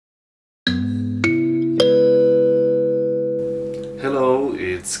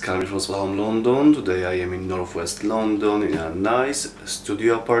it's Kamil from Spotahome London. Today I am in northwest London in a nice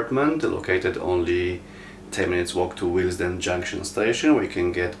studio apartment located only 10 minutes walk to Willesden Junction station, where you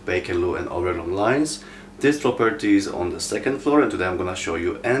can get Bakerloo and Overground lines. This property is on the second floor, and today I'm gonna show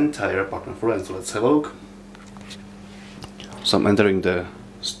you entire apartment for rent. So let's have a look. So I'm entering the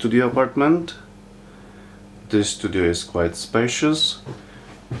studio apartment. This studio is quite spacious,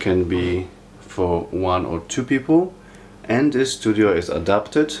 can be for 1 or 2 people, and this studio is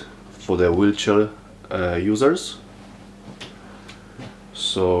adapted for the wheelchair users.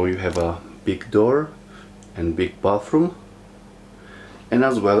 So you have a big door and big bathroom, and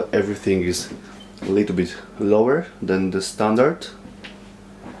as well everything is a little bit lower than the standard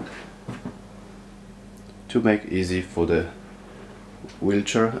to make easy for the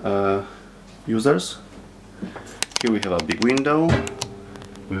wheelchair users. Here we have a big window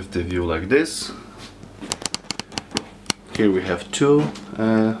with the view like this. Here we have 2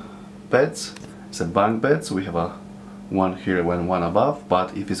 beds. It's a bunk bed, so we have a one here and one above,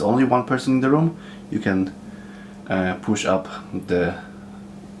 but if it's only one person in the room, you can push up the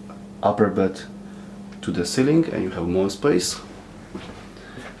upper bed to the ceiling and you have more space.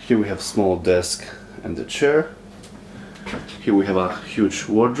 Here we have small desk and the chair. Here we have a huge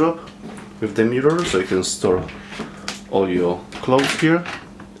wardrobe with the mirror, so you can store all your clothes here.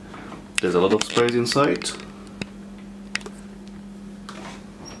 There's a lot of space inside.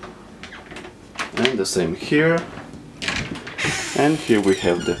 And the same here. And here we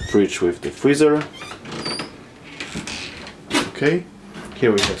have the fridge with the freezer. Okay.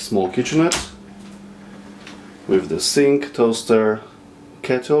 Here we have small kitchenette with the sink, toaster,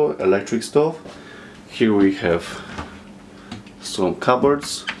 kettle, electric stove. Here we have some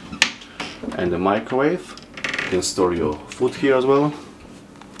cupboards and a microwave. You can store your food here as well.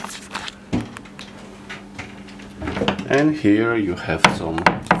 And here you have some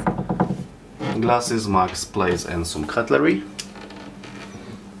glasses, mugs, plates and some cutlery.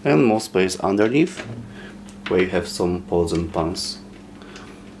 And more space underneath, where you have some pots and pans.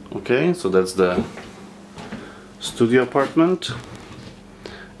 Okay, so that's the studio apartment.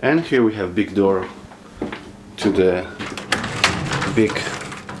 And here we have big door to the big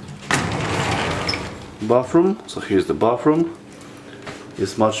bathroom. So here's the bathroom.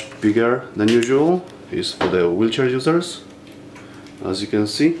 It's much bigger than usual. It's for the wheelchair users, as you can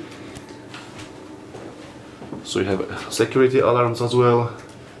see. So you have security alarms as well.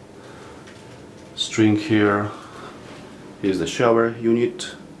 String here. Here's the shower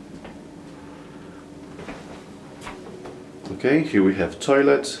unit. Okay, here we have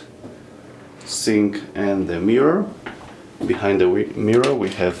toilet, sink and the mirror. Behind the mirror we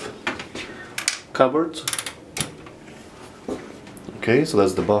have cupboard. Okay, so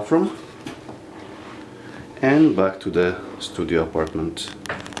that's the bathroom. And back to the studio apartment.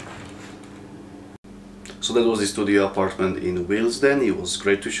 So that was the studio apartment in Willesden. It was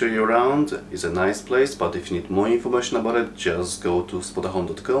great to show you around. It's a nice place, but if you need more information about it, just go to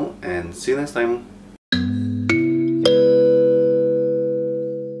spotahome.com and see you next time.